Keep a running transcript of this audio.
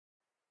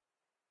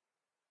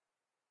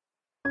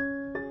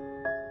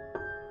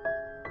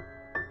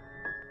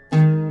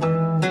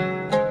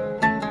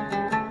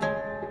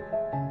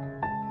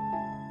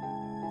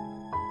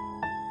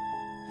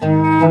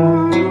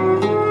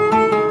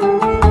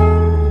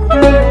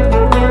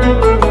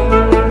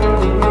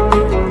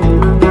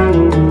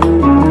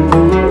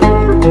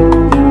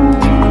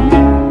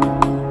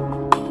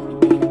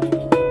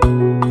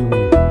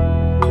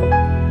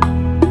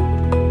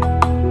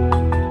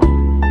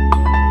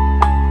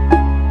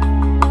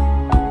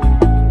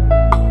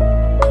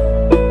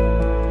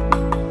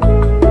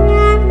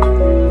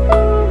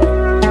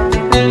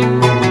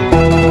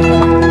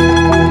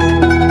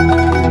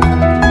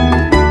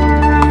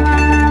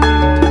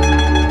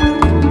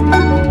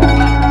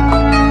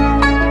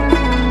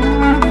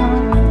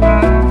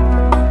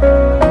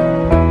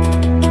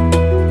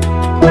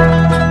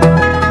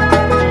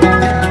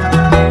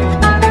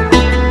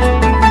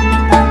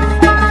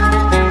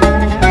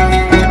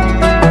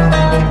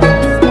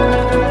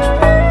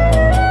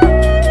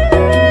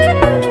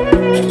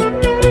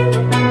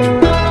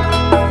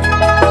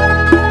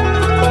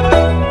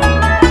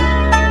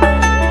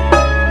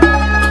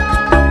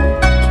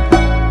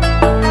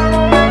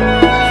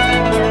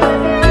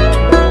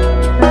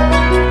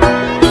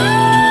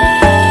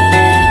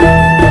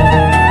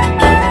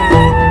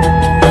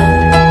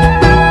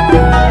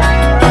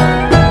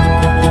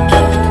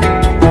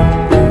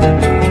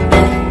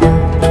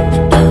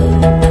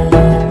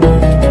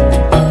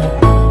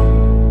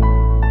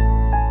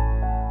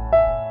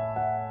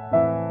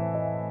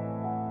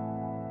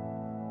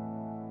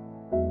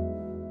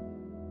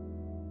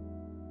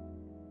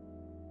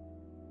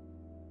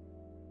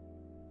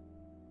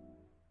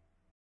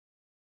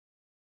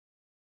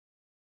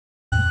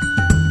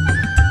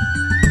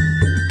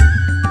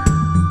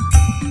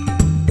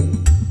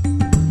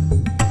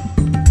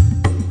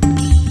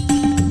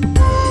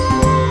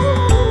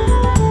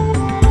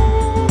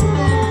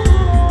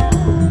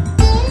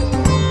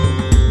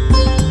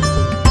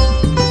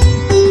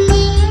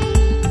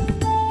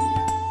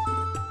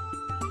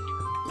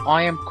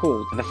I am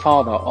called the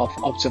father of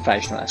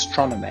observational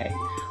astronomy.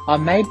 I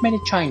made many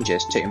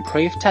changes to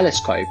improve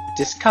telescope,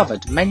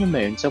 discovered many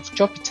moons of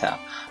Jupiter,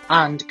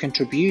 and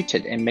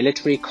contributed in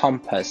military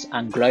compass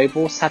and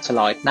global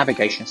satellite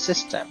navigation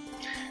system.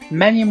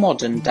 Many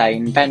modern-day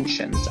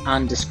inventions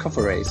and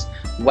discoveries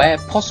were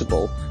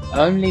possible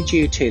only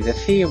due to the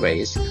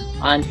theories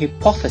and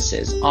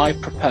hypotheses I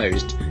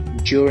proposed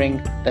during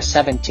the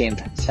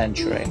 17th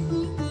century.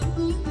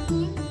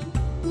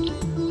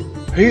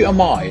 Who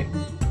am I?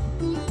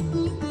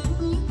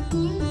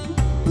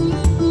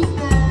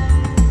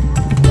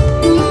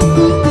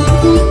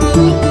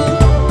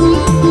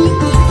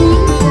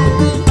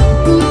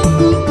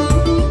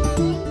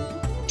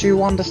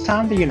 To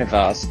understand the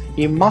universe,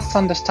 you must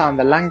understand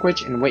the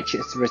language in which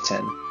it's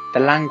written, the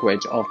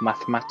language of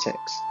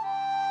mathematics.